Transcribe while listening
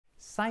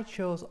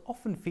sideshows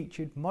often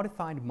featured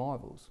modified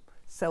marvels,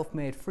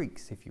 self-made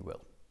freaks if you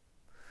will.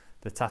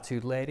 The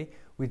tattooed lady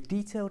with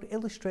detailed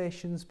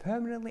illustrations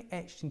permanently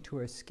etched into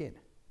her skin.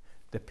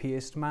 The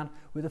pierced man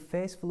with a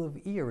face full of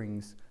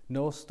earrings,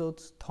 nose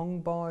studs,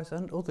 tongue bars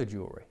and other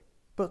jewellery.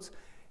 But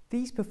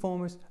these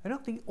performers are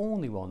not the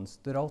only ones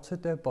that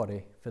altered their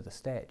body for the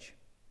stage.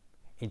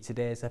 In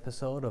today's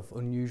episode of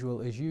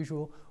Unusual as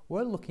Usual,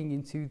 we're looking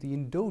into the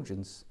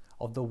indulgence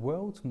of the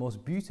world's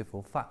most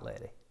beautiful fat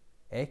lady,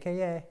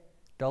 aka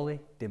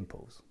Dolly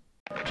Dimples.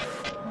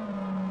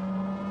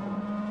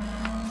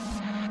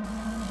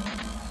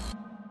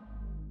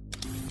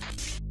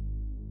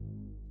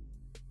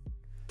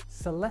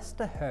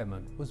 Celesta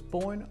Herrmann was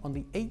born on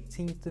the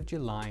 18th of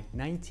July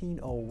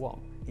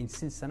 1901 in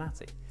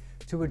Cincinnati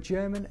to a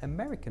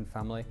German-American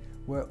family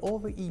where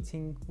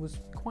overeating was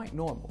quite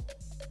normal.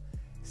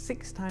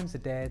 6 times a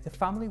day the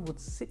family would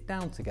sit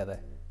down together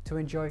to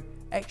enjoy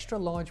extra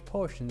large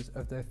portions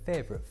of their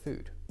favourite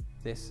food.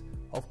 This,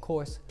 of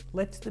course,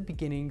 led to the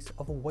beginnings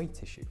of a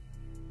weight issue.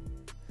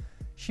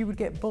 She would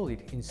get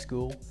bullied in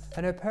school,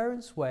 and her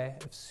parents' way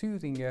of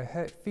soothing her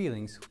hurt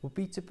feelings would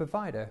be to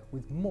provide her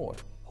with more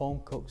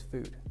home-cooked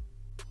food.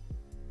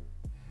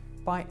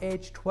 By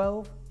age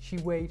 12, she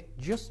weighed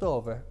just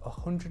over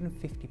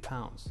 150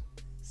 pounds,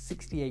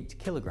 68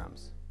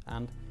 kilograms,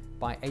 and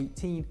by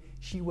 18,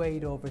 she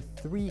weighed over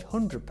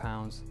 300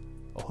 pounds,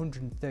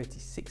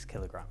 136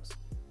 kilograms.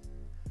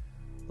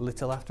 A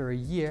little after a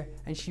year,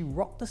 and she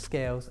rocked the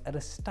scales at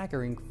a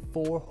staggering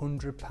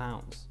 400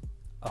 pounds,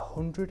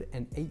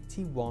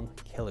 181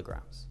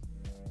 kilograms.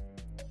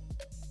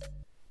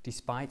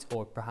 Despite,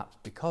 or perhaps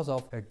because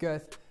of, her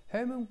girth,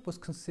 Herrmann was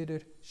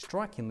considered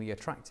strikingly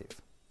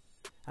attractive,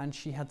 and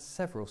she had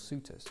several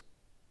suitors.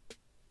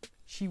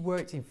 She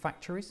worked in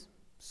factories,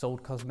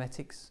 sold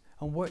cosmetics,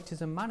 and worked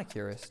as a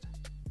manicurist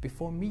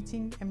before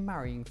meeting and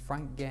marrying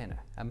Frank Gainer,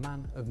 a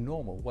man of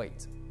normal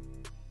weight.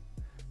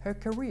 Her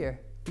career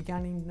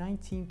began in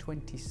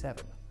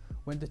 1927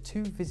 when the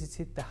two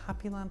visited the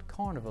Happyland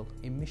Carnival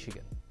in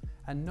Michigan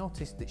and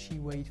noticed that she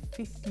weighed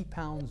 50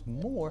 pounds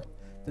more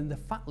than the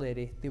fat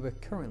lady they were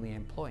currently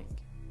employing.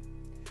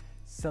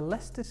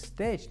 Celesta's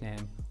stage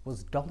name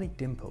was Dolly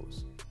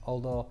Dimples,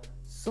 although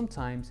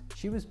sometimes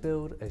she was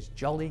billed as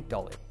Jolly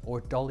Dolly or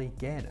Dolly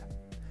Gainer.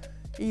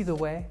 Either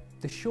way,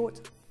 the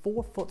short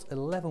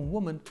 4'11"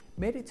 woman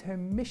made it her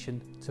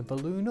mission to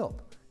balloon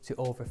up to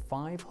over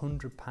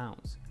 500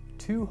 pounds,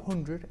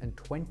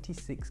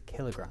 226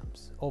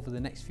 kilograms over the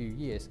next few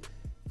years,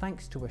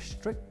 thanks to a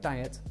strict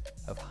diet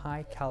of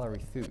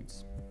high-calorie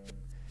foods.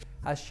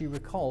 As she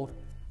recalled,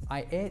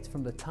 "I ate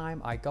from the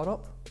time I got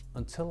up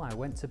until I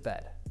went to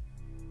bed."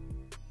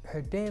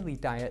 Her daily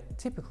diet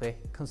typically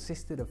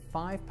consisted of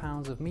 5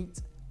 pounds of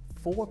meat,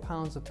 4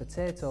 pounds of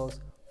potatoes,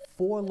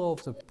 4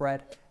 loaves of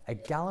bread, a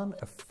gallon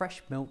of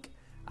fresh milk,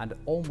 and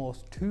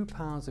almost 2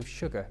 pounds of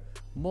sugar,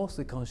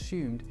 mostly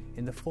consumed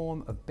in the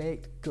form of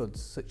baked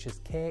goods such as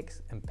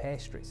cakes and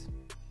pastries.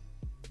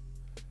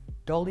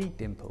 Dolly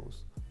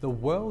Dimples, the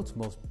world's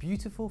most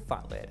beautiful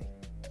fat lady,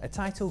 a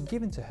title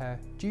given to her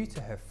due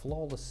to her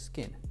flawless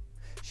skin.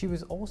 She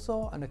was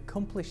also an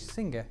accomplished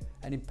singer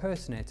and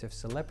impersonator of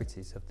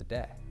celebrities of the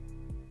day.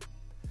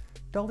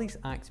 Dolly's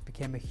act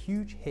became a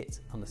huge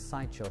hit on the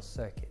sideshow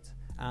circuit,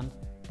 and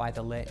by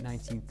the late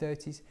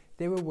 1930s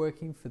they were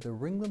working for the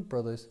Ringling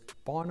Brothers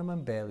Barnum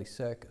and Bailey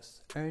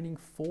Circus, earning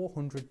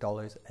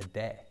 $400 a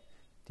day,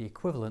 the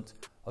equivalent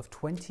of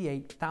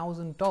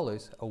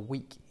 $28,000 a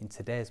week in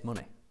today's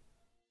money.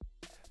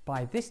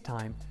 By this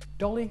time,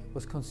 Dolly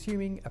was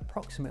consuming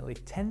approximately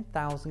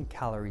 10,000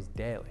 calories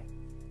daily,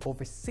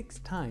 over 6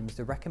 times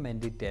the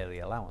recommended daily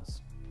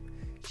allowance.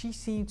 She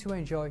seemed to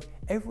enjoy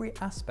every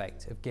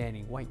aspect of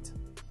gaining weight,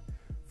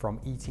 from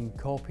eating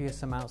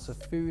copious amounts of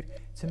food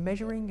to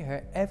measuring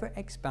her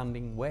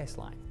ever-expanding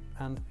waistline,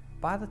 and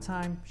by the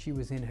time she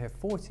was in her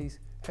 40s,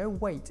 her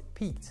weight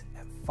peaked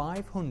at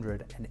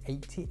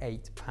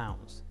 588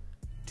 pounds,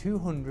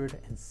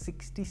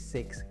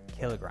 266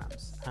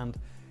 kilograms, and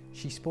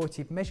she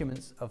sported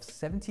measurements of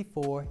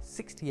 74,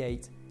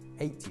 68,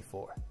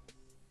 84.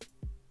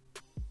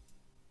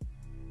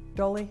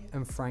 Dolly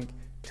and Frank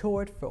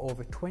toured for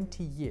over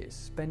 20 years,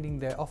 spending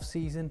their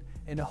off-season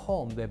in a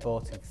home they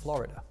bought in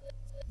Florida.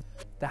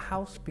 The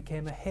house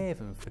became a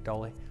haven for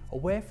Dolly,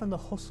 away from the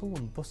hustle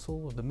and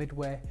bustle of the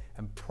Midway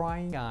and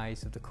prying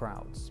eyes of the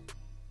crowds.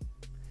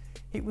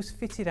 It was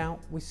fitted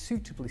out with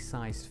suitably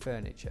sized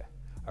furniture,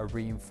 a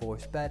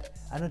reinforced bed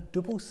and a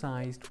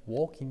double-sized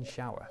walk-in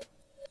shower.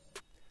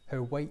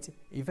 Her weight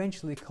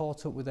eventually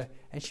caught up with her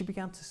and she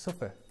began to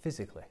suffer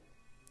physically,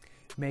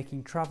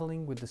 making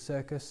travelling with the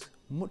circus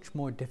much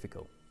more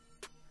difficult.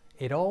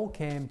 It all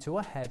came to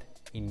a head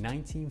in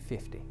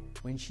 1950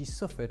 when she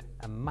suffered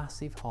a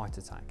massive heart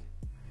attack.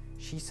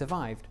 She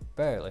survived,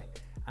 barely,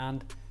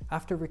 and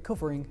after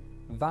recovering,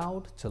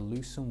 vowed to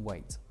lose some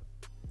weight.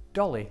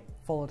 Dolly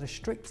followed a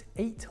strict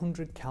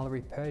 800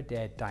 calorie per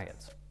day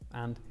diet,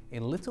 and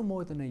in little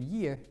more than a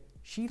year,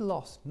 she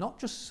lost not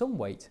just some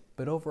weight,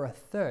 but over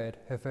 1/3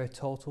 of her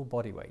total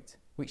body weight,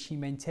 which she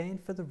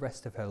maintained for the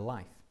rest of her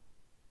life.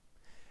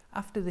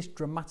 After this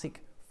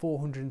dramatic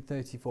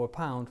 434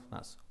 pound,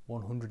 that's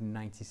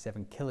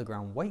 197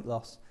 kilogram weight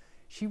loss,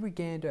 she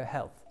regained her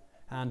health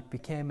and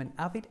became an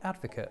avid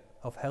advocate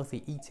of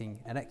healthy eating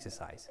and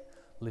exercise,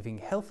 living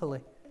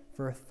healthily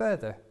for a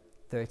further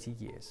 30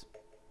 years.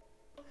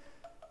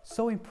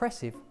 So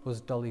impressive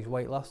was Dolly's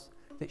weight loss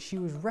that she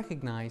was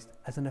recognised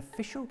as an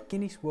official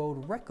Guinness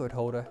World Record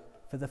holder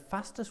for the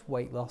fastest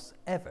weight loss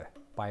ever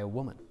by a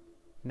woman.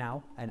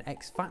 Now, an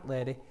ex-fat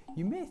lady,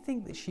 you may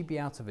think that she'd be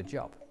out of a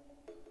job.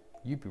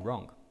 You'd be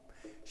wrong.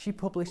 She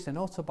published an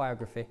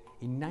autobiography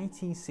in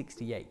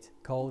 1968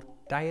 called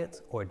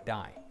Diet or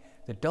Die,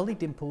 the Dolly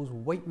Dimples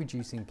weight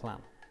reducing plan.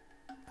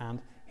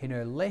 And in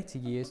her later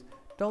years,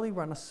 Dolly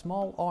ran a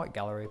small art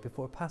gallery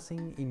before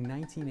passing in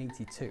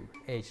 1982,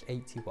 aged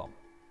 81.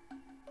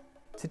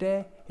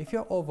 Today, if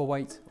you're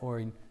overweight, or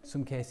in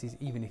some cases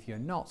even if you're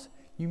not,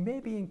 you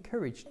may be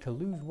encouraged to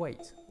lose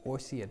weight or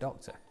see a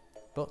doctor.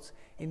 But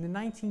in the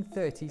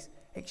 1930s,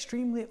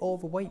 extremely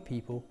overweight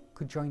people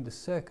could join the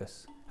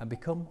circus and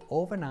become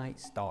overnight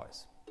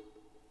stars.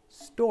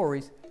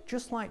 Stories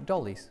just like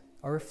Dolly's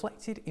are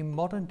reflected in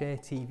modern day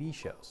TV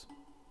shows,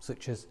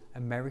 such as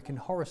American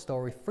Horror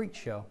Story Freak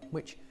Show,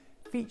 which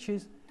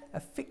features a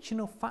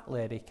fictional fat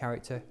lady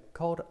character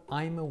called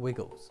Ima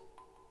Wiggles.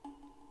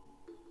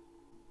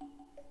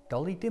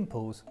 Dolly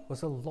Dimples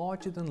was a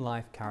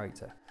larger-than-life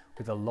character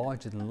with a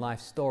larger-than-life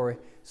story,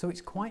 so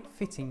it's quite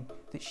fitting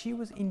that she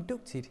was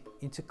inducted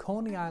into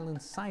Coney Island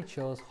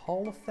Sideshow's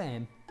Hall of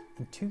Fame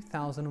in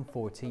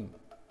 2014.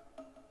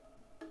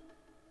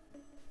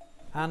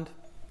 And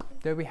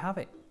there we have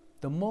it,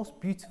 the most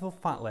beautiful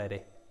fat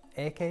lady,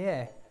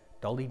 aka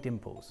Dolly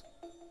Dimples.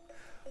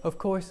 Of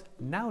course,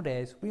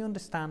 nowadays we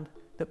understand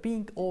that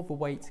being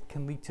overweight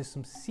can lead to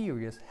some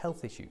serious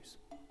health issues.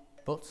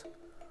 But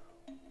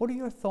what are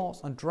your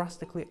thoughts on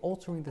drastically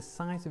altering the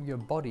size of your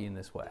body in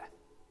this way,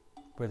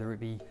 whether it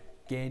be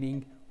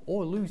gaining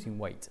or losing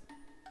weight?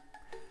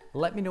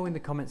 Let me know in the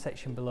comment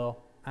section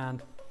below,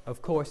 and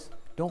of course,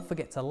 don't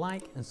forget to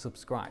like and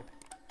subscribe.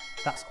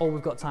 That's all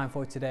we've got time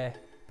for today,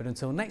 but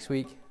until next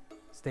week,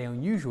 stay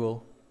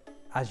unusual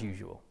as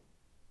usual.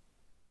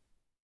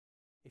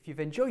 If you've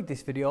enjoyed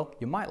this video,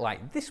 you might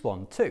like this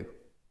one too.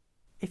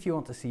 If you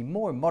want to see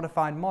more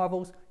modified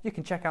marvels, you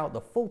can check out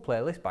the full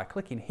playlist by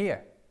clicking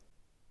here.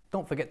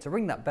 Don't forget to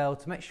ring that bell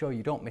to make sure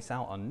you don't miss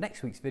out on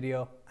next week's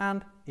video,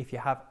 and if you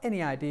have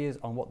any ideas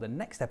on what the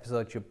next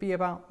episode should be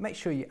about, make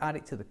sure you add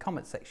it to the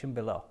comment section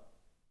below.